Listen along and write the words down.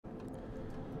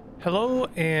Hello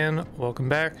and welcome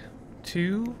back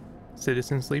to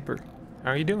Citizen Sleeper. How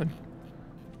are you doing?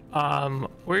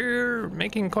 We're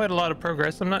making quite a lot of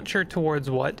progress. I'm not sure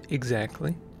towards what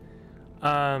exactly,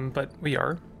 but we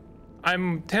are.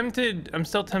 I'm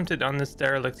still tempted on this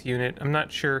derelict unit. I'm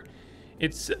not sure.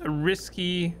 It's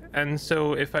risky, and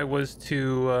so if I was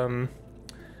to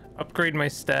upgrade my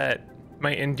stat,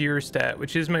 my endure stat,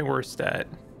 which is my worst stat,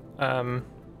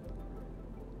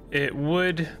 it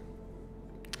would,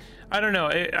 I don't know.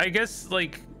 I guess,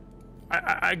 like,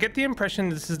 I get the impression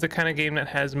this is the kind of game that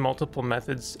has multiple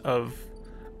methods of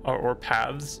or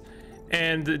paths,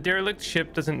 and the derelict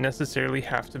ship doesn't necessarily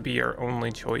have to be our only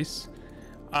choice.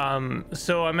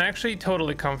 So I'm actually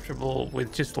totally comfortable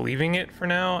with just leaving it for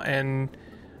now and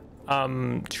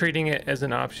treating it as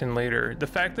an option later. The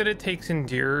fact that it takes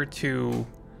endure to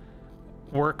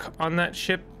work on that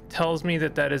ship tells me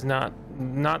that that is not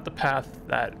the path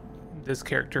that this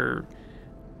character,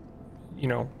 you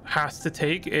know, has to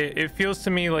take. It feels to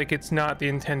me like it's not the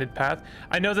intended path.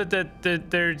 I know that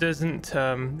there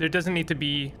doesn't need to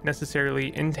be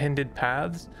necessarily intended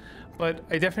paths, but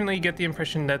I definitely get the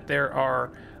impression that there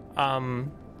are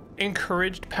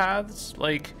encouraged paths.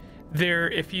 Like,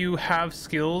 if you have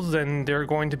skills, then there are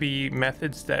going to be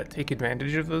methods that take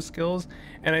advantage of those skills.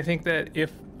 And I think that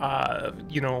if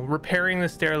you know, repairing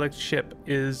this derelict ship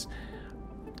is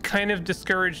kind of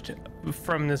discouraged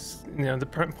from this, you know, the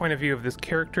point of view of this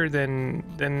character,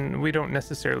 then we don't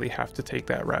necessarily have to take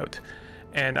that route,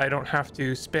 and I don't have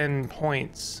to spend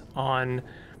points on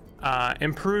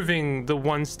improving the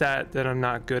one stat that I'm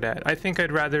not good at. I think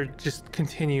I'd rather just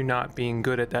continue not being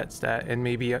good at that stat and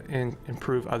maybe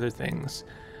improve other things.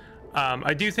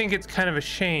 I do think it's kind of a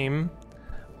shame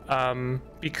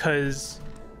because,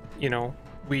 you know,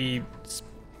 we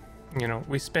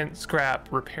spent scrap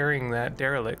repairing that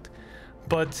derelict,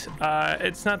 but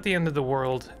it's not the end of the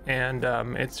world, and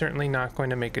it's certainly not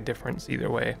going to make a difference either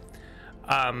way.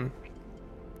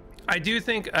 I do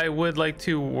think I would like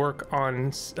to work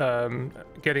on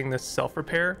getting this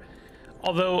self-repair,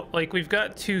 although, like, we've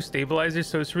got 2 stabilizers,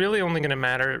 so it's really only going to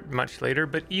matter much later.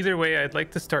 But either way, I'd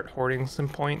like to start hoarding some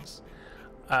points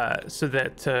so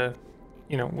that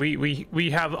you know,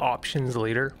 we have options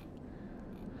later.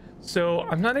 So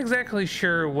I'm not exactly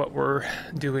sure what we're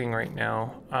doing right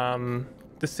now.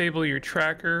 Disable your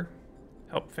tracker,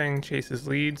 help Fang chase his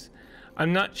leads.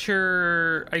 I'm not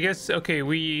sure. I guess, okay,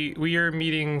 we are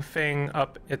meeting Fang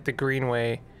up at the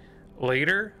Greenway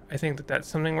later. I think that that's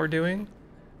something we're doing.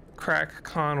 Crack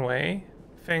Conway.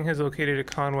 Fang has located a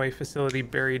Conway facility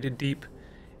buried deep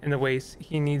in the waste.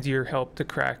 He needs your help to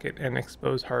crack it and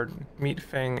expose Hardin. Meet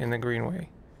Fang in the Greenway.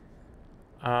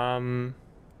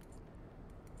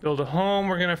 Build a home,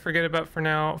 we're gonna forget about for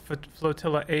now.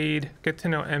 Flotilla aid, get to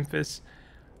know Emphas,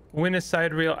 win a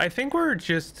side reel. I think we're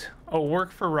just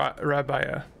work for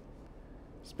Rabia.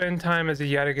 Spend time as a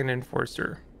Yadigan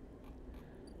enforcer.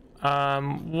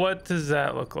 What does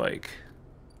that look like?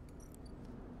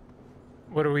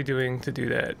 What are we doing to do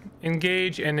that?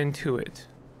 Engage and intuit.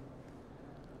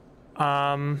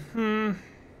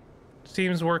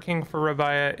 Seems working for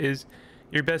Rabia is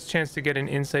your best chance to get an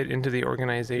insight into the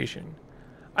organization.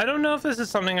 I don't know if this is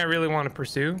something I really want to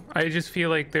pursue. I just feel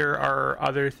like there are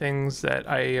other things that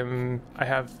I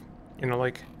have, you know,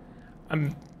 like,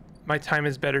 my time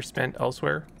is better spent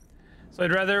elsewhere. So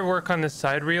I'd rather work on this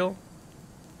side reel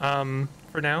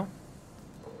for now.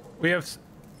 We have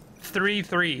 3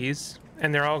 3s,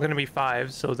 and they're all going to be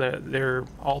 5s, so they're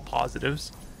all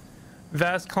positives.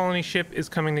 Vast colony ship is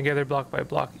coming together block by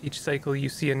block. Each cycle you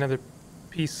see another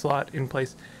piece slot in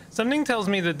place. Something tells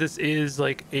me that this is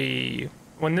like a...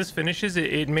 When this finishes,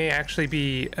 it may actually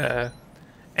be an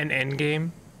end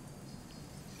game,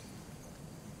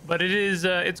 but it is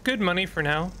it's good money for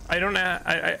now.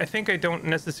 I think I don't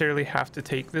necessarily have to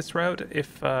take this route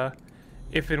if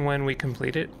and when we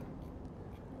complete it.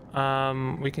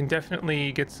 We can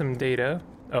definitely get some data.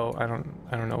 Oh, I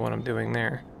don't know what I'm doing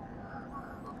there.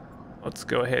 Let's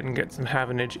go ahead and get some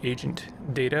Havenage agent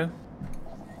data.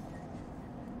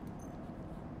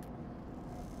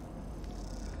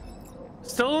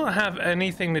 Still don't have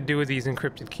anything to do with these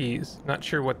encrypted keys. Not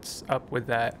sure what's up with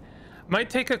that. Might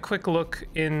take a quick look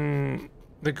in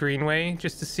the Greenway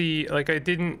just to see. Like, I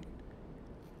didn't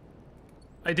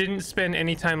spend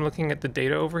any time looking at the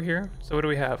data over here. So what do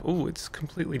we have? Ooh, it's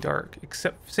completely dark,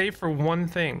 except save for one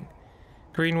thing.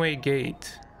 Greenway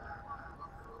gate.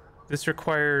 This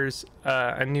requires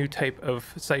a new type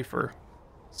of cipher,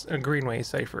 a Greenway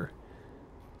cipher.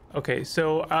 Okay,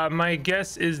 so my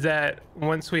guess is that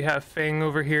once we have Fang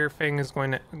over here, Fang is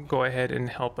going to go ahead and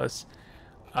help us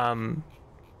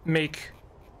make,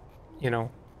 you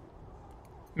know,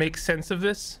 make sense of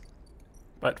this.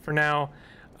 But for now,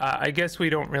 I guess we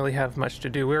don't really have much to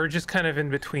do. We're just kind of in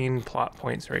between plot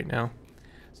points right now.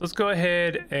 So let's go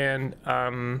ahead and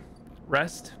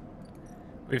rest.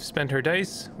 We've spent our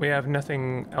dice. We have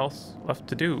nothing else left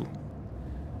to do.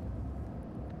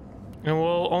 And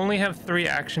we'll only have 3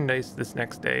 action dice this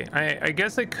next day. I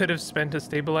guess I could have spent a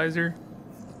stabilizer.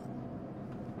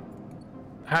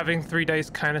 Having 3 dice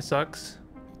kind of sucks.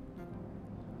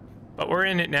 But we're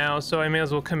in it now, so I may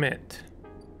as well commit.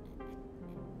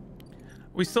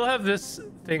 We still have this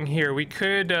thing here. We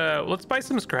could, let's buy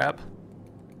some scrap.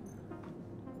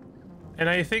 And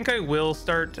I think I will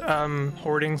start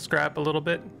hoarding scrap a little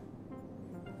bit.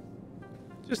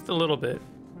 Just a little bit.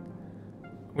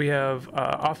 We have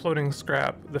offloading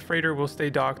scrap. The freighter will stay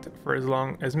docked for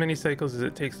as many cycles as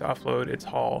it takes to offload its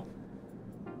haul.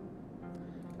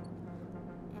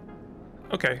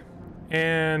 Okay,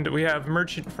 and we have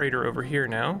merchant freighter over here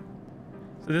now.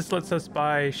 So this lets us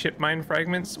buy ship mine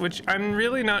fragments, which I'm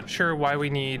really not sure why we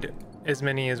need as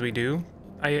many as we do.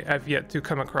 I've yet to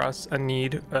come across a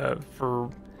need for,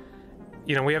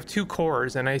 you know, we have 2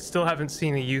 cores and I still haven't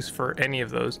seen a use for any of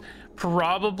those.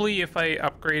 Probably if I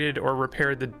upgraded or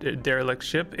repaired the derelict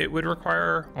ship, it would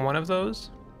require one of those.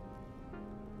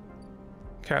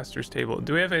 Caster's table.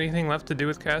 Do we have anything left to do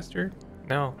with Caster?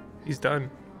 No, he's done.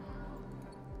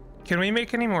 Can we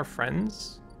make any more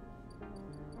friends?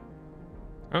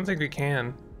 I don't think we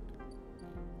can.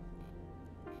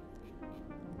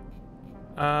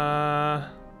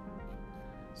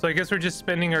 So I guess we're just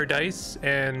spending our dice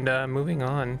and moving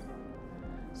on.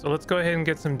 So let's go ahead and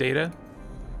get some data.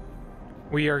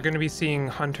 We are going to be seeing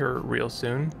Hunter real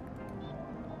soon.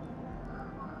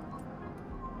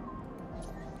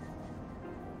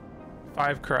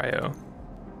 Five cryo.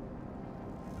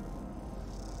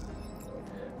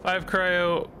 5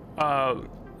 cryo,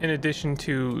 in addition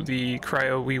to the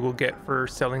cryo we will get for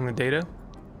selling the data.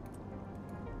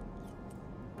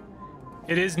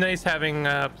 It is nice having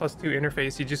 +2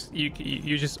 interface.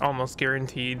 You just almost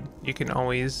guaranteed you can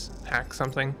always hack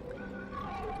something.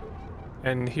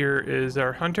 And here is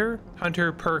our Hunter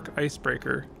perk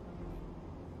icebreaker.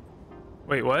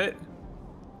 Wait, what?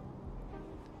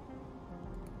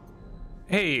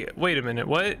 Hey, wait a minute,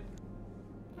 what?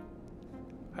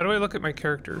 How do I look at my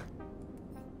character?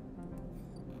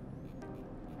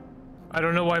 I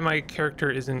don't know why my character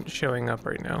isn't showing up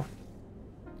right now.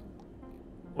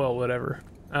 Well, whatever.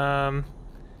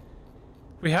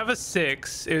 We have a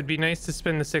 6. It would be nice to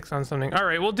spend the 6 on something. All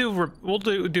right, we'll do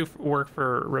work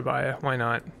for Rabaya. Why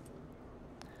not?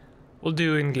 We'll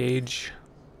do engage.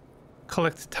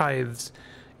 Collect tithes.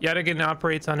 Yadigan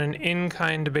operates on an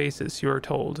in-kind basis, you are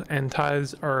told, and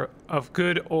tithes are of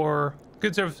goods or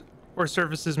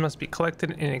services must be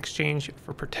collected in exchange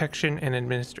for protection and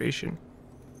administration.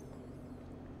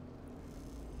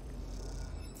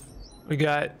 We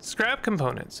got scrap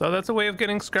components. So that's a way of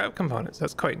getting scrap components.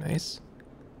 That's quite nice.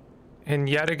 And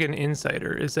Yadigan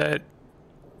Insider. Is that...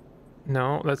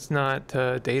 No, that's not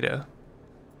data.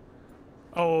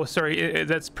 Oh, sorry.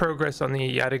 That's progress on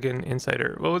the Yadigan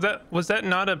Insider. Well, was that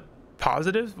not a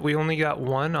positive? We only got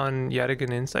 1 on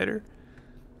Yadigan Insider?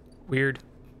 Weird.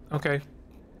 Okay.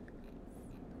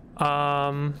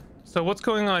 So what's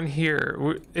going on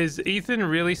here? Is Ethan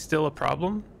really still a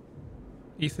problem?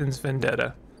 Ethan's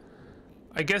vendetta.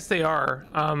 I guess they are.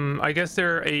 I guess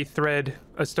they're a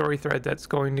story thread that's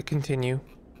going to continue,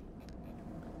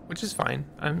 which is fine.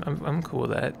 I'm cool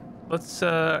with that. Let's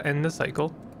end the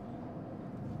cycle.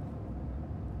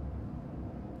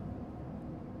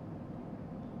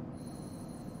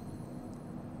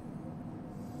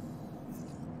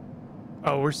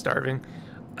 Oh, we're starving.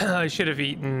 I should have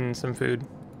eaten some food.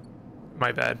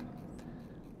 My bad.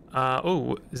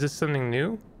 Oh, is this something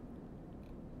new?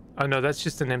 Oh no, that's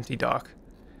just an empty dock.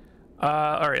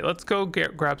 All right, let's go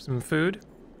grab some food.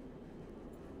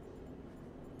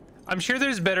 I'm sure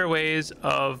there's better ways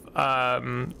of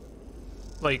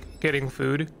like getting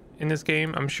food in this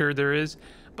game. I'm sure there is,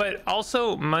 but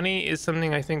also money is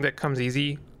something I think that comes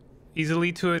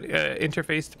easily to an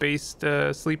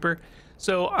interface-based sleeper.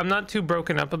 So I'm not too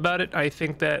broken up about it. I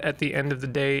think that at the end of the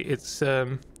day, it's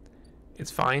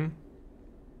fine.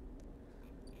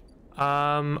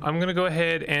 I'm gonna go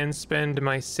ahead and spend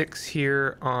my 6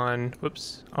 here on,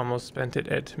 whoops, almost spent it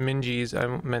at Minji's. I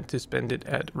meant to spend it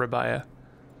at Rabaya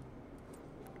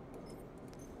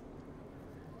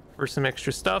for some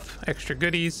extra stuff, extra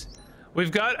goodies.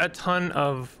 We've got a ton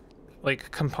of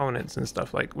like components and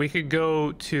stuff. Like we could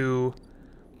go to,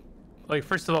 like,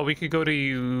 first of all, we could go to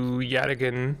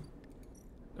Yadigan.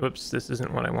 Whoops, this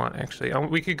isn't what I want actually.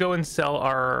 We could go and sell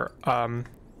our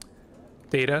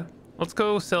data. Let's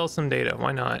go sell some data.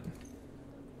 Why not?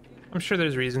 I'm sure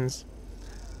there's reasons.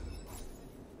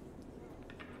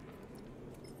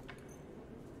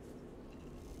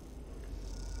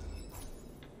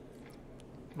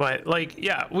 But like,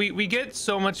 yeah, we get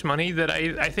so much money that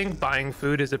I think buying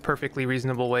food is a perfectly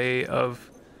reasonable way of,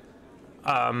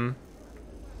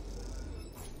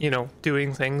 you know,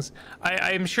 doing things.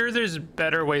 I'm sure there's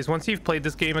better ways. Once you've played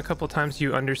this game a couple times,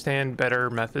 you understand better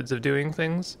methods of doing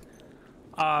things.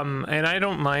 And I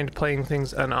don't mind playing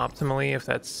things unoptimally if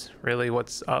that's really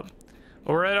what's up.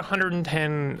 But we're at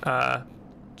 110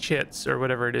 chits or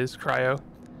whatever it is, cryo.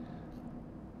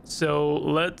 So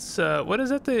let's, what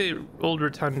is at the old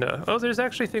rotunda? Oh, there's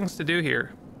actually things to do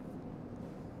here.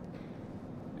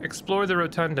 Explore the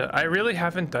rotunda. I really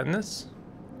haven't done this.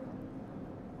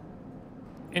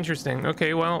 Interesting.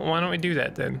 Okay, well, why don't we do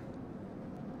that then?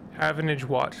 Havenage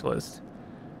watch list.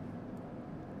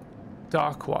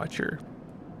 Dock watcher.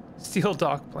 Steel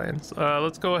dock plans.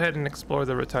 Let's go ahead and explore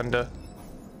the rotunda.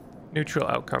 Neutral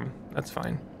outcome. That's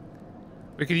fine.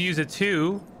 We could use a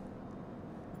 2.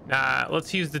 Nah,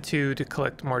 let's use the 2 to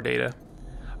collect more data.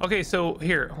 Okay, so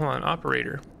here, hold on.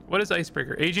 Operator. What is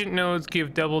icebreaker? Agent nodes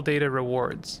give double data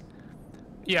rewards.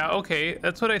 Yeah, okay,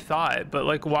 that's what I thought. But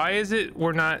like, why is it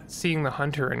we're not seeing the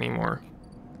hunter anymore?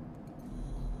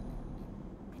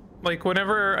 Like,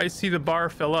 whenever I see the bar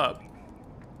fill up,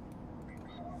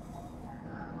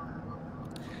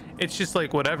 it's just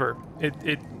like whatever.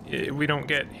 We don't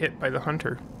get hit by the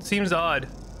hunter. Seems odd.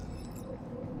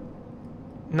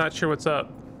 Not sure what's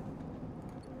up.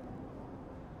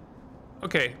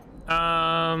 Okay.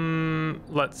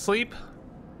 Let's sleep.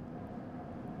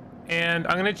 And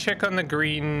I'm gonna check on the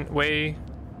greenway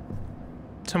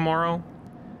tomorrow,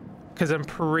 because I'm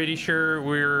pretty sure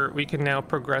we can now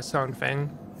progress on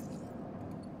Feng.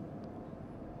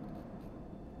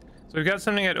 So we've got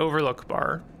something at Overlook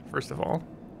Bar, first of all.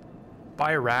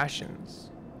 Buy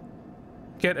rations.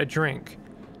 Get a drink.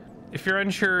 If you're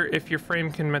unsure if your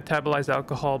frame can metabolize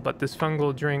alcohol, but this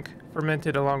fungal drink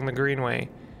fermented along the greenway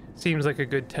seems like a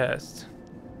good test.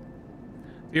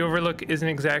 The Overlook isn't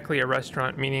exactly a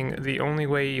restaurant, meaning the only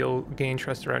way you'll gain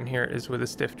trust around here is with a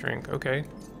stiff drink. Okay,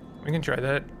 we can try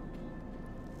that.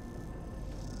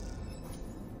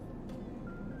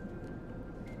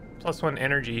 +1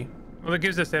 energy. Well, that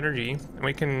gives us energy, and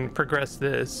we can progress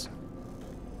this.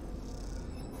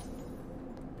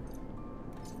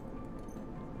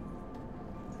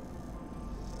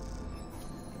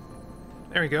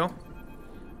 There we go.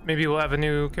 Maybe we'll have a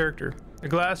new character. The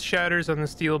glass shatters on the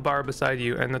steel bar beside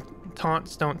you, and the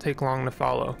taunts don't take long to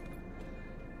follow.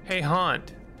 Hey,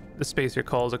 Haunt, the spacer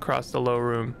calls across the low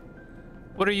room.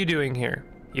 What are you doing here?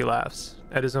 He laughs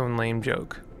at his own lame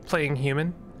joke. Playing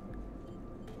human?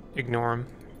 Ignore him.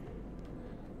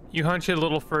 You hunch a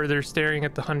little further, staring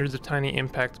at the hundreds of tiny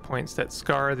impact points that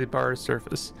scar the bar's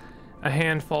surface. A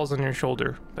hand falls on your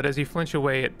shoulder, but as you flinch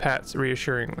away, it pats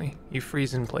reassuringly. You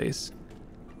freeze in place.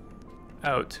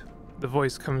 Out. The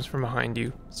voice comes from behind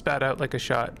you, spat out like a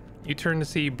shot. You turn to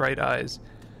see bright eyes,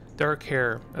 dark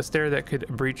hair, a stare that could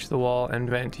breach the wall and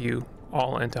vent you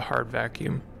all into hard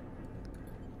vacuum.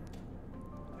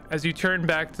 As you turn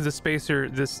back to the spacer,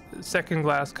 this second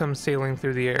glass comes sailing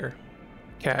through the air.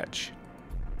 Catch.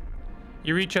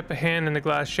 You reach up a hand and the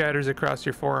glass shatters across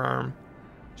your forearm,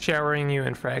 showering you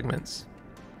in fragments.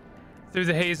 Through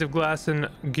the haze of glass and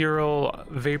Girl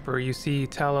vapor, you see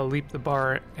Tala leap the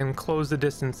bar and close the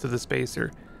distance to the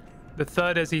spacer. The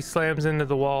thud as he slams into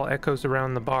the wall echoes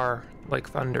around the bar like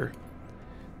thunder.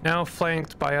 Now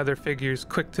flanked by other figures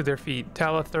quick to their feet,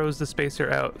 Tala throws the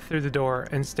spacer out through the door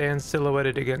and stands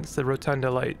silhouetted against the rotunda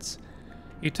lights.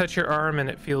 You touch your arm and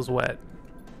it feels wet.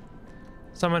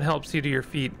 Someone helps you to your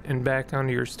feet and back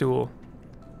onto your stool.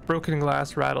 Broken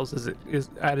glass rattles as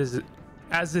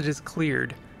it is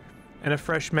cleared, and a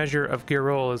fresh measure of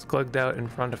Girol is glugged out in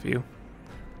front of you.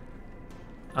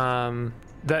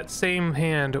 That same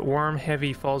hand, warm,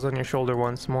 heavy, falls on your shoulder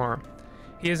once more.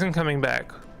 He isn't coming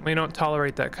back. We don't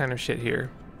tolerate that kind of shit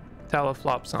here. Tala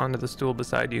flops onto the stool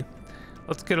beside you.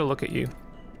 Let's get a look at you.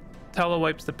 Tala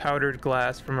wipes the powdered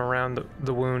glass from around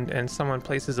the wound, and someone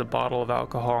places a bottle of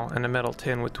alcohol and a metal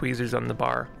tin with tweezers on the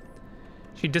bar.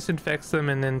 She disinfects them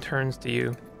and then turns to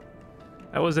you.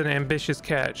 That was an ambitious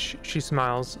catch, she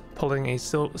smiles, pulling a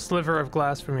sliver of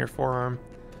glass from your forearm.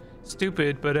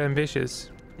 Stupid, but ambitious.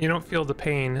 You don't feel the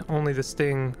pain, only the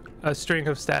sting, a string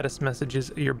of status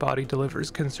messages your body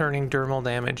delivers concerning dermal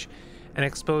damage and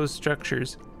exposed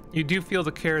structures. You do feel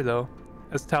the care, though,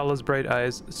 as Tala's bright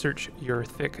eyes search your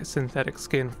thick synthetic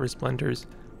skin for splinters.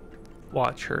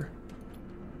 Watch her.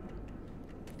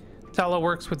 Tala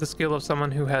works with the skill of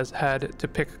someone who has had to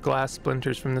pick glass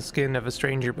splinters from the skin of a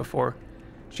stranger before.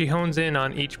 She hones in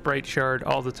on each bright shard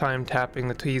all the time, tapping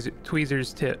the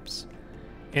tweezer's tips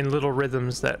in little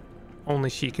rhythms that only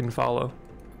she can follow.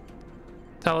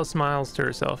 Tala smiles to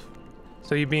herself.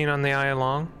 So you been on the eye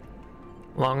long?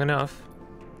 Long enough.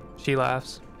 She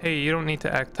laughs. Hey, you don't need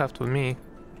to act tough with me.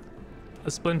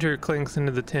 A splinter clinks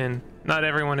into the tin. Not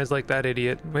everyone is like that,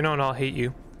 idiot. We don't all hate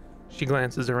you. She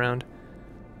glances around.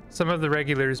 Some of the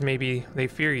regulars, maybe they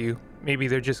fear you. Maybe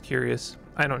they're just curious.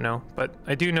 I don't know, but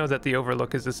I do know that the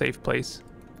Overlook is a safe place.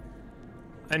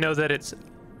 I know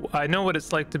what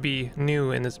it's like to be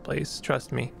new in this place.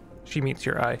 Trust me. She meets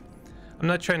your eye. I'm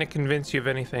not trying to convince you of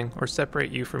anything or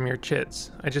separate you from your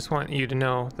chits. I just want you to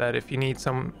know that if you need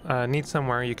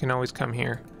somewhere, you can always come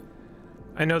here.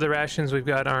 I know the rations we've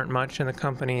got aren't much, and the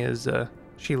company is,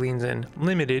 she leans in,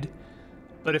 limited.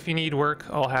 But if you need work,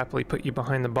 I'll happily put you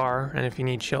behind the bar, and if you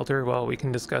need shelter, well, we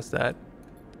can discuss that.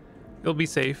 You'll be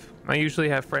safe. I usually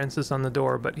have Francis on the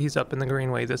door, but he's up in the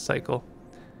Greenway this cycle,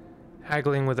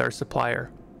 haggling with our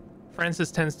supplier.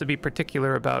 Francis tends to be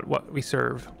particular about what we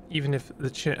serve, even if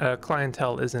the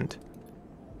clientele isn't.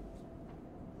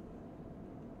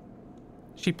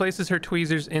 She places her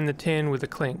tweezers in the tin with a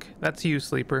clink. That's you,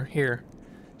 Sleeper. Here.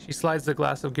 She slides the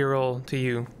glass of Girol to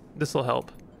you. This'll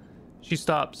help. She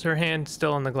stops, her hand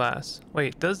still on the glass.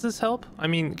 Wait, does this help? I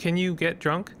mean, can you get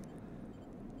drunk?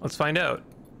 Let's find out.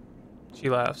 She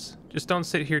laughs. Just don't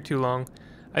sit here too long.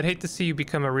 I'd hate to see you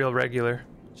become a real regular.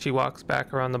 She walks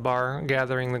back around the bar,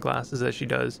 gathering the glasses as she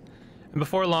does. And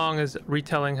before long is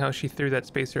retelling how she threw that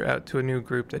spacer out to a new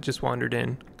group that just wandered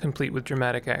in, complete with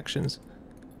dramatic actions.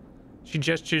 She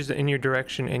gestures in your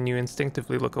direction and you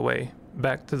instinctively look away,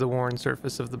 back to the worn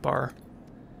surface of the bar.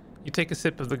 You take a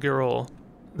sip of the Girol.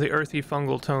 The earthy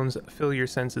fungal tones fill your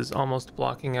senses, almost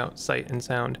blocking out sight and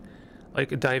sound,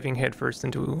 like diving headfirst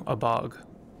into a bog.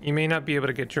 You may not be able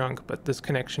to get drunk, but this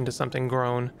connection to something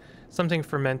grown, something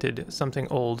fermented, something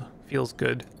old, feels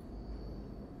good.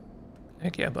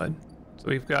 Heck yeah, bud. So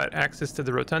we've got access to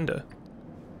the rotunda.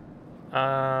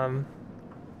 Oh,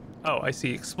 I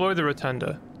see. Explore the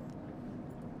rotunda.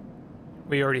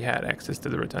 We already had access to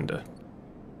the rotunda.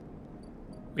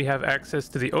 We have access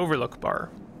to the Overlook bar.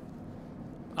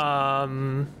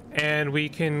 And we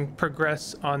can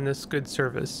progress on this good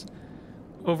service.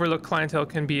 Overlook clientele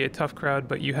can be a tough crowd,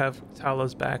 but you have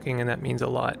Tala's backing, and that means a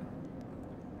lot.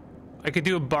 I could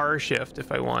do a bar shift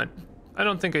if I want. I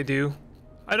don't think I do.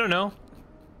 I don't know.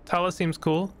 Tala seems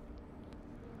cool.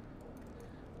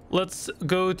 Let's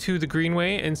go to the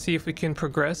Greenway and see if we can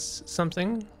progress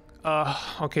something.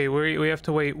 Okay, we have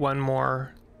to wait one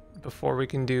more before we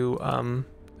can do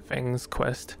Fang's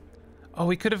quest. Oh,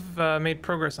 we could have made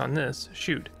progress on this.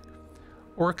 Shoot.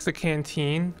 Work the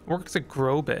canteen. Work the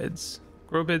grow beds.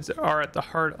 Grow beds are at the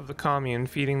heart of the commune,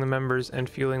 feeding the members and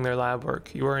fueling their lab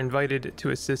work. You are invited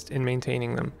to assist in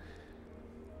maintaining them.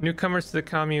 Newcomers to the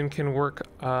commune can work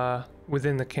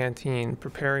within the canteen,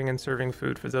 preparing and serving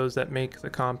food for those that make the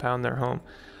compound their home.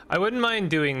 I wouldn't mind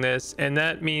doing this, and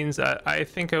that means I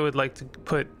think I would like to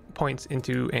put points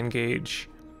into engage.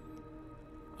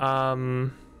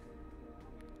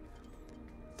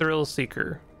 Thrill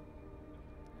Seeker.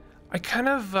 I kind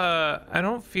of, I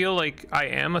don't feel like I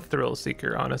am a thrill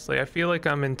seeker, honestly. I feel like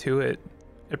I'm into it.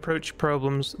 Approach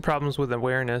problems with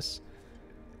awareness.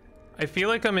 I feel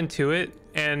like I'm into it,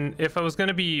 and if I was going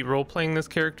to be role-playing this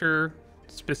character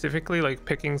specifically, like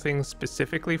picking things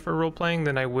specifically for role-playing,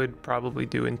 then I would probably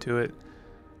do into it.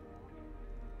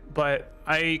 But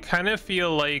I kind of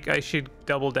feel like I should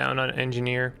double down on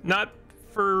engineer. Not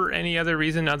for any other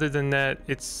reason other than that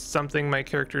it's something my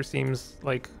character seems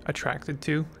like attracted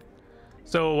to.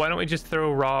 So why don't we just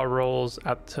throw raw rolls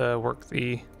out to work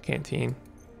the canteen?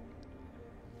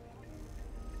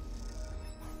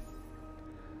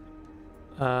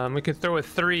 We could throw a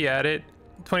 3 at it.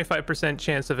 25%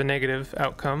 chance of a negative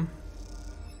outcome.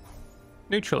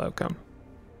 Neutral outcome.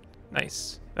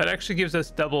 Nice. That actually gives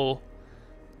us double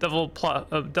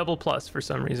plus for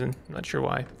some reason. Not sure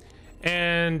why.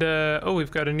 And oh,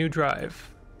 we've got a new drive.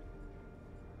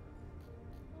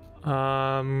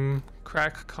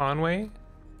 Crack Conway?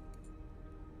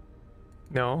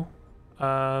 No.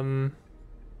 I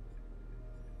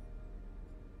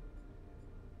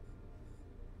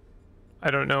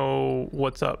don't know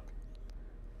what's up.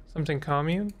 Something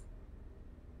commune?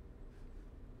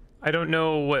 I don't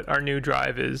know what our new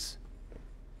drive is.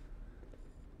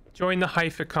 Join the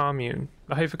Haifa commune.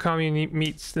 The Haifa commune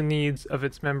meets the needs of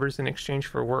its members in exchange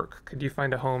for work. Could you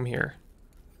find a home here?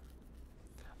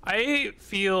 I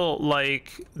feel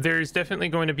like there's definitely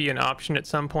going to be an option at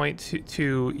some point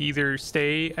to either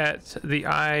stay at the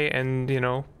Eye and, you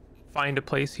know, find a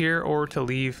place here, or to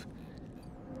leave.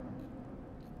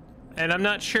 And I'm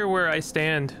not sure where I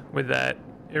stand with that.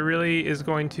 It really is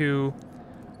going to,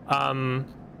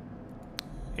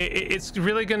 it's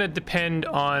really going to depend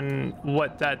on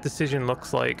what that decision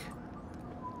looks like.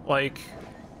 Like,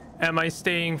 am I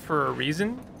staying for a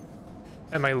reason?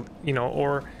 Am I, you know,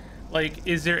 or like,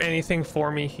 is there anything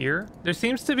for me here? There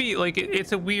seems to be, like,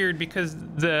 it's a weird, because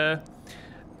the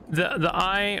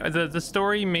Eye, the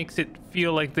story makes it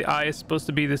feel like the Eye is supposed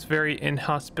to be this very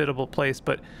inhospitable place,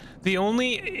 but the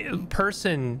only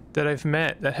person that I've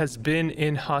met that has been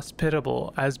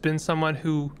inhospitable has been someone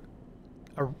who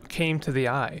came to the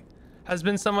Eye, has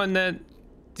been someone that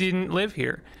didn't live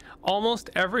here. Almost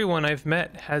everyone I've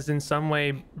met has in some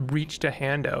way reached a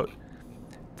hand out.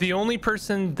 The only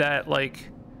person that, like,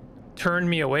 turned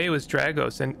me away was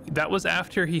Dragos, and that was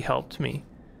after he helped me.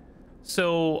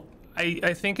 So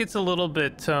I think it's a little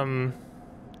bit,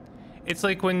 it's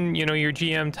like when, you know, your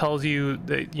GM tells you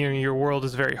that, you know, your world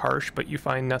is very harsh, but you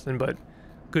find nothing but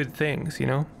good things, you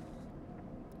know?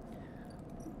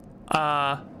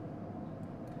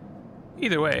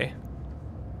 Either way.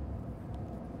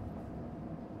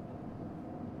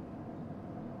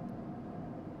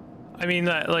 I mean,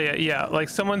 like, yeah, like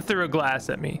someone threw a glass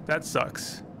at me. That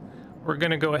sucks. We're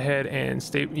gonna go ahead and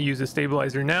use a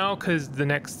stabilizer now, because the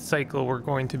next cycle we're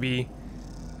going to be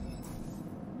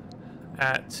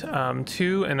at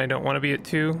 2, and I don't want to be at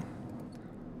 2.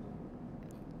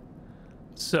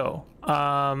 So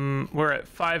we're at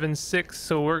 5 and 6,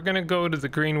 so we're gonna go to the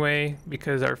Greenway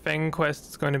because our Feng quest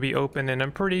is going to be open, and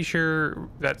I'm pretty sure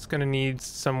that's gonna need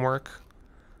some work.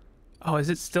 Oh, is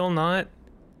it still not?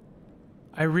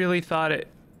 I really thought it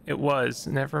was.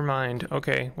 Never mind.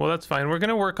 Okay, well, that's fine. We're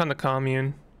gonna work on the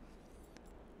commune.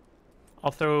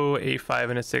 I'll throw a 5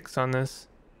 and a 6 on this.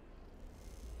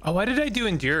 Oh, why did I do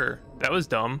endure? That was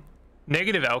dumb.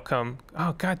 Negative outcome.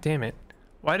 Oh, god damn it.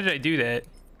 Why did I do that?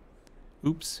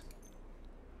 Oops.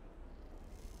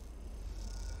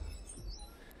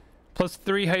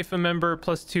 +3 hypha member,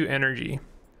 +2 energy.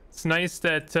 It's nice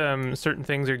that certain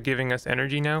things are giving us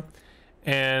energy now.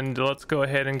 And let's go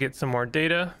ahead and get some more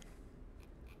data.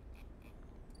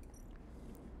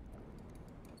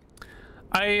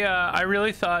 I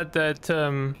really thought that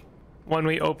when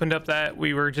we opened up that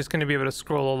we were just going to be able to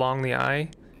scroll along the Eye,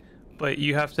 but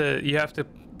you have to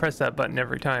press that button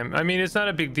every time. I mean, it's not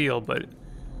a big deal, but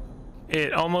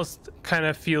it almost kind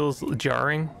of feels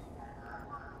jarring.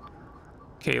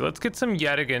 Okay, let's get some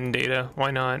Yadigan data.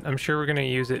 Why not? I'm sure we're going to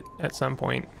use it at some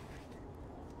point.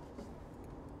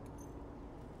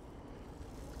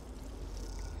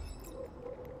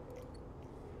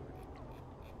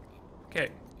 Okay.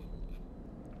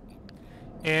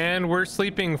 And we're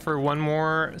sleeping for one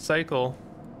more cycle.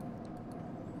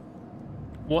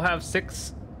 We'll have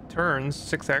 6 turns,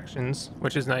 6 actions,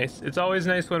 which is nice. It's always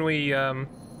nice when we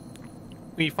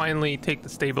finally take the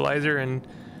stabilizer and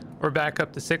we're back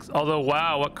up to 6. Although,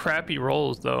 wow, what crappy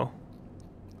rolls, though.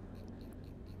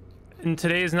 And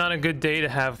today is not a good day to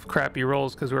have crappy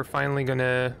rolls, because we're finally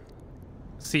gonna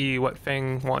see what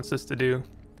Feng wants us to do.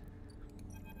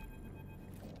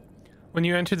 When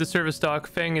you enter the service dock,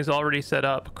 Feng is already set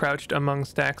up, crouched among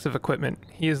stacks of equipment.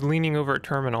 He is leaning over a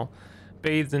terminal,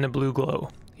 bathed in a blue glow.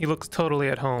 He looks totally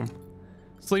at home.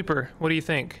 Sleeper, what do you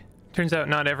think? Turns out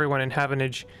not everyone in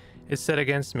Havenage is set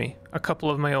against me. A couple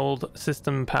of my old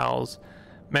system pals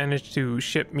managed to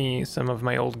ship me some of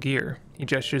my old gear. He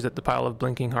gestures at the pile of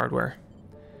blinking hardware.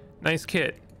 Nice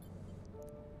kit.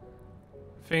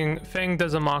 Feng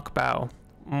does a mock bow.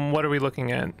 What are we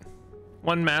looking at?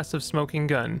 One massive smoking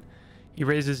gun. He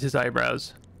raises his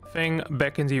eyebrows. Feng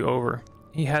beckons you over.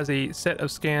 He has a set of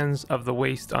scans of the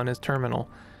waste on his terminal,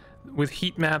 with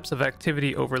heat maps of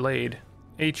activity overlaid.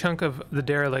 A chunk of the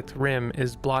derelict rim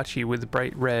is blotchy with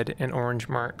bright red and orange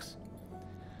marks.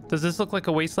 Does this look like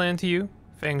a wasteland to you?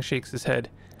 Feng shakes his head.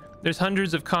 There's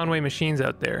hundreds of Conway machines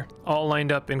out there, all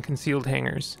lined up in concealed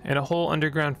hangars, and a whole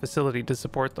underground facility to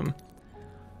support them.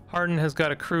 Hardin has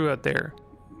got a crew out there,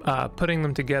 putting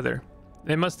them together.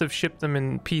 They must have shipped them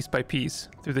in piece by piece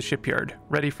through the shipyard,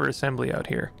 ready for assembly out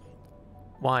here.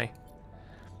 Why?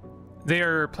 They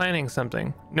are planning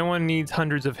something. No one needs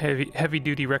hundreds of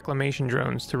heavy-duty reclamation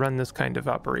drones to run this kind of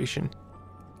operation.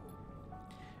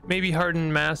 Maybe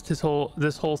Hardin masked this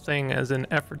whole thing as an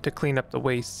effort to clean up the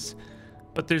wastes,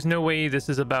 but there's no way this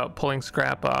is about pulling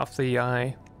scrap off the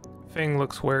Eye. Feng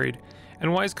looks worried.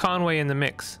 And why is Conway in the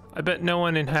mix? I bet no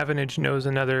one in Havenage knows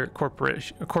another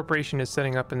corporation is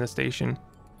setting up in the station.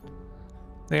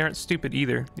 they aren't stupid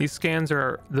either. These scans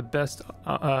are the best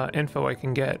info I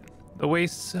can get. The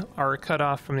wastes are cut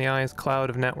off from the eye's cloud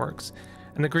of networks,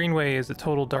 and the greenway is a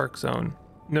total dark zone.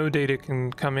 No data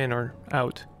can come in or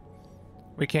out.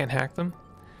 We can't hack them?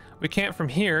 We can't from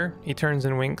here, he turns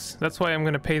and winks. That's why I'm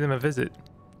going to pay them a visit.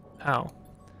 How?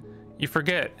 You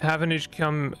forget, Havenage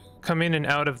come in and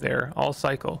out of there, all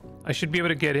cycle. I should be able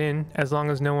to get in, as long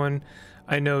as no one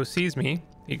I know sees me,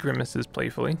 he grimaces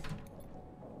playfully.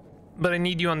 But I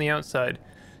need you on the outside,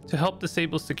 to help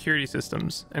disable security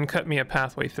systems, and cut me a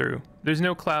pathway through. There's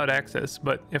no cloud access,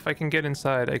 but if I can get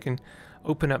inside, I can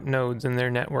open up nodes in their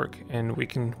network, and we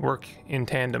can work in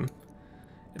tandem.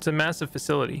 It's a massive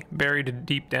facility, buried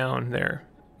deep down there.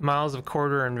 Miles of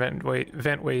corridor and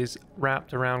ventways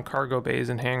wrapped around cargo bays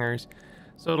and hangars,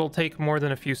 so it'll take more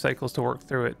than a few cycles to work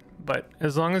through it. But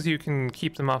as long as you can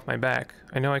keep them off my back,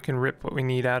 I know I can rip what we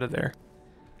need out of there.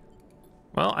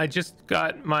 Well, I just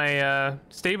got my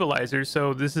stabilizers,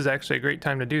 so this is actually a great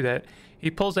time to do that. He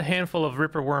pulls a handful of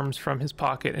ripper worms from his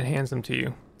pocket and hands them to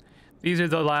you. These are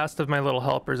the last of my little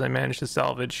helpers I managed to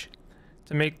salvage.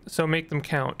 Make them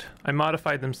count. I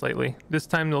modified them slightly. This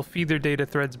time they'll feed their data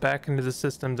threads back into the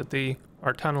system that they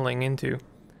are tunneling into,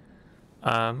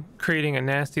 creating a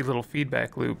nasty little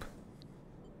feedback loop.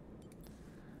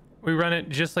 We run it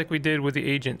just like we did with the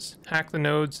agents. Hack the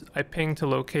nodes, I ping to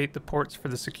locate the ports for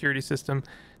the security system,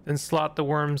 then slot the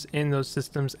worms in those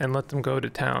systems and let them go to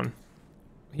town.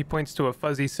 He points to a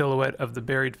fuzzy silhouette of the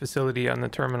buried facility on the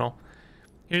terminal.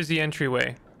 Here's the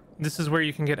entryway. This is where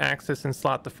you can get access and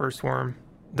slot the first worm.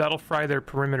 That'll fry their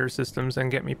perimeter systems and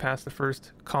get me past the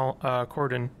first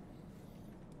cordon.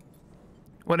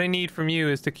 What I need from you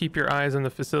is to keep your eyes on the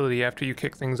facility after you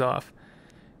kick things off.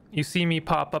 You see me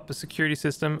pop up a security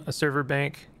system, a server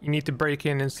bank. You need to break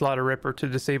in and slot a ripper to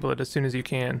disable it as soon as you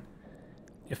can.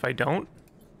 If I don't?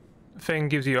 Feng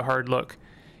gives you a hard look.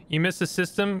 You miss a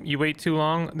system, you wait too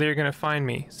long, they're gonna find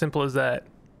me. Simple as that.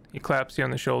 He claps you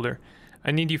on the shoulder.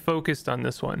 I need you focused on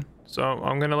this one, so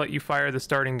I'm gonna let you fire the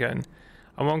starting gun.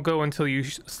 I won't go until you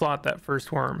slot that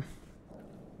first worm.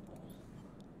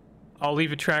 I'll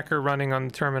leave a tracker running on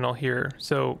the terminal here,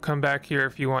 so come back here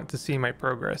if you want to see my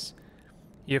progress.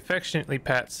 He affectionately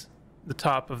pats the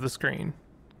top of the screen.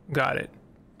 Got it.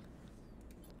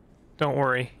 Don't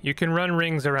worry, you can run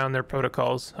rings around their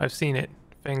protocols. I've seen it.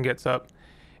 Feng gets up.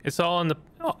 It's all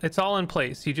in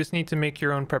place. You just need to make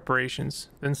your own preparations.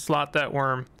 Then slot that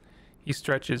worm. He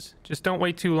stretches. Just don't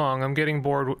wait too long. I'm getting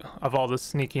bored of all this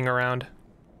sneaking around.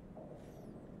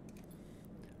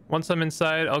 Once I'm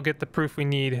inside, I'll get the proof we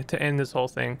need to end this whole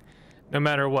thing. No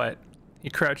matter what. He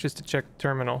crouches to check the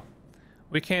terminal.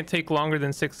 We can't take longer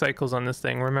than 6 cycles on this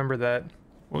thing. Remember that.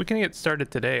 Well, we can get started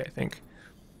today, I think.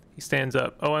 He stands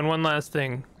up. Oh, and one last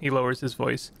thing. He lowers his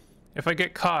voice. If I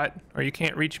get caught, or you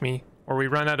can't reach me, or we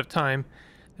run out of time,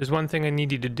 there's one thing I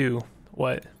need you to do.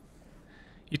 What?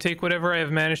 You take whatever I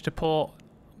have managed to pull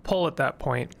at that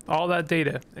point, all that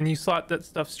data, and you slot that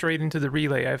stuff straight into the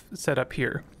relay I've set up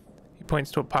here. He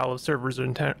points to a pile of servers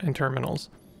and terminals,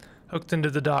 hooked into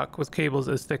the dock with cables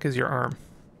as thick as your arm.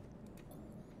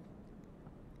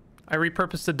 I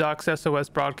repurposed the dock's SOS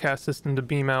broadcast system to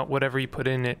beam out whatever you put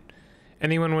in it.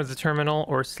 Anyone with a terminal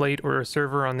or a slate or a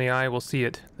server on the eye will see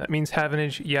it. That means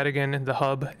Havenage, Yadigan, the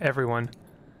hub, everyone.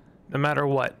 No matter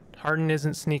what, Hardin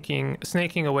isn't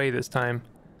snaking away this time.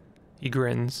 He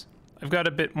grins. I've got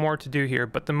a bit more to do here,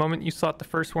 but the moment you slot the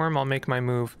first worm, I'll make my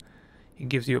move. He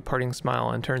gives you a parting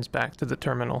smile and turns back to the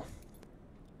terminal.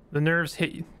 The nerves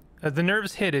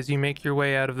hit as you make your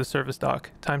way out of the service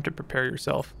dock. Time to prepare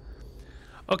yourself.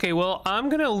 Okay, well, I'm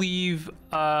gonna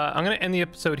end the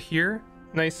episode here.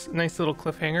 Nice little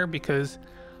cliffhanger, because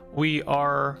we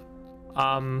are,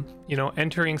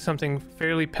 entering something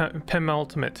fairly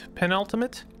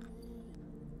penultimate.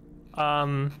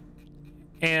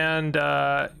 And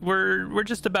we're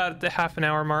just about at the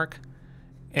half-an-hour mark,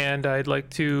 and I'd like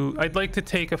to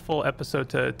take a full episode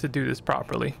to do this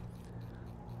properly.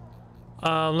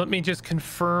 Let me just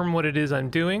confirm what it is I'm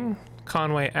doing.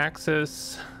 Conway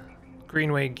access,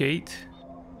 Greenway gate.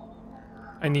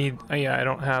 I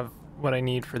don't have what I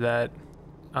need for that.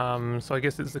 So I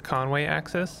guess it's the Conway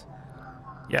access.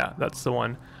 Yeah, that's the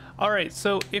one. Alright,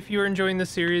 so if you're enjoying this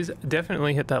series,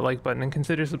 definitely hit that like button and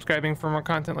consider subscribing for more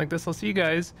content like this. I'll see you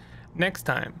guys next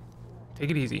time. Take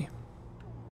it easy.